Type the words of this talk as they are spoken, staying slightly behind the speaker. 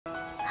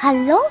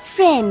Hello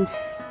friends,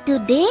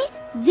 today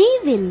we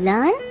will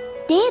learn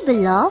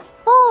table of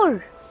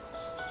 4.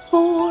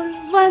 4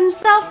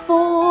 ones are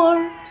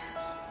 4.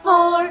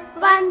 4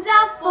 ones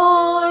are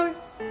 4.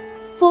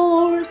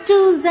 4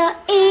 twos are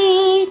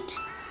 8.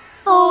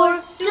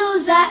 4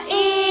 twos are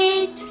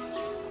 8.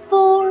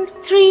 4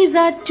 threes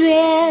are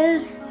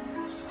 12.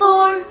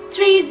 4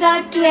 threes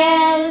are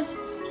 12.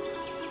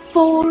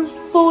 4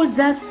 fours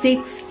are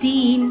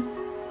 16.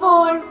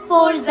 4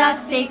 fours are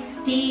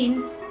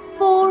 16.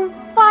 4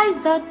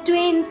 fives are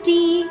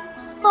 20.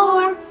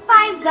 4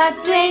 fives are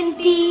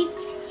 20.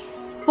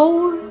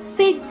 4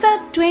 6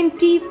 are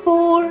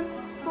 24.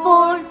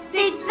 4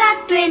 6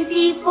 are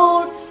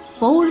 24.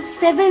 4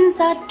 sevens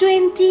are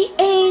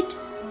 28.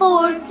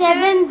 4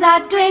 sevens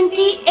are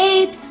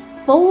 28.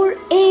 4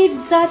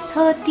 eights are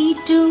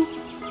 32.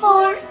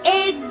 4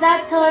 eights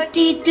are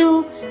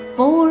 32.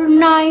 4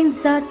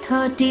 nines are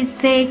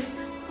 36.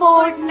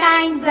 4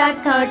 nines are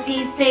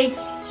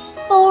 36.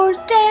 4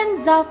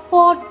 tens are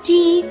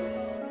 40.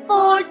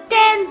 4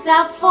 tens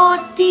are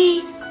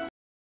 40.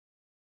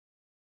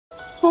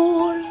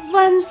 4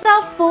 ones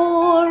are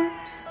 4.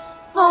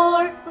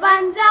 4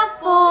 ones are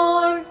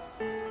 4.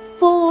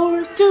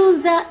 4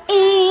 twos are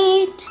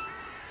 8.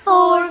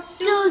 4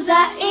 twos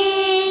are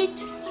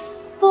 8.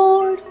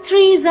 4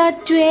 threes are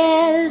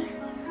 12.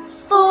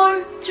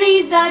 4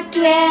 threes are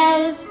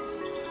 12.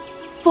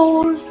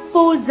 4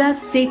 fours are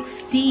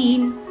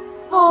 16.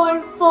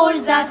 4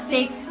 fours are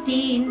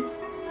 16.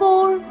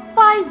 4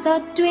 fives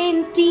are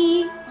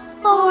 20.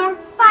 4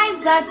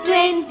 fives are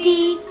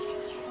 20.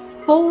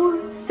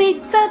 4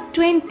 6 are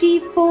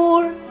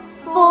 24.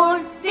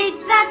 4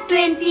 6 are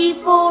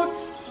 24.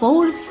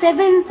 4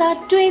 sevens are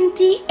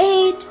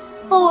 28.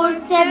 4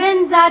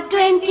 sevens are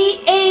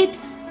 28.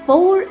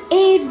 4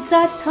 eights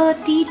are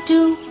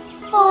 32.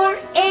 4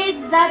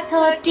 eights are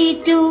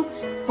 32.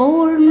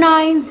 4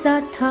 nines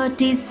are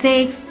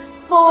 36.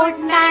 4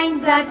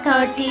 nines are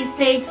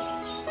 36.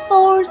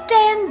 4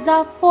 tens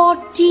are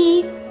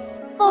 40.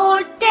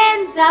 4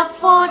 tens are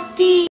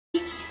 40.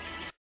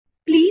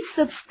 Please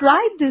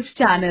subscribe this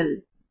channel.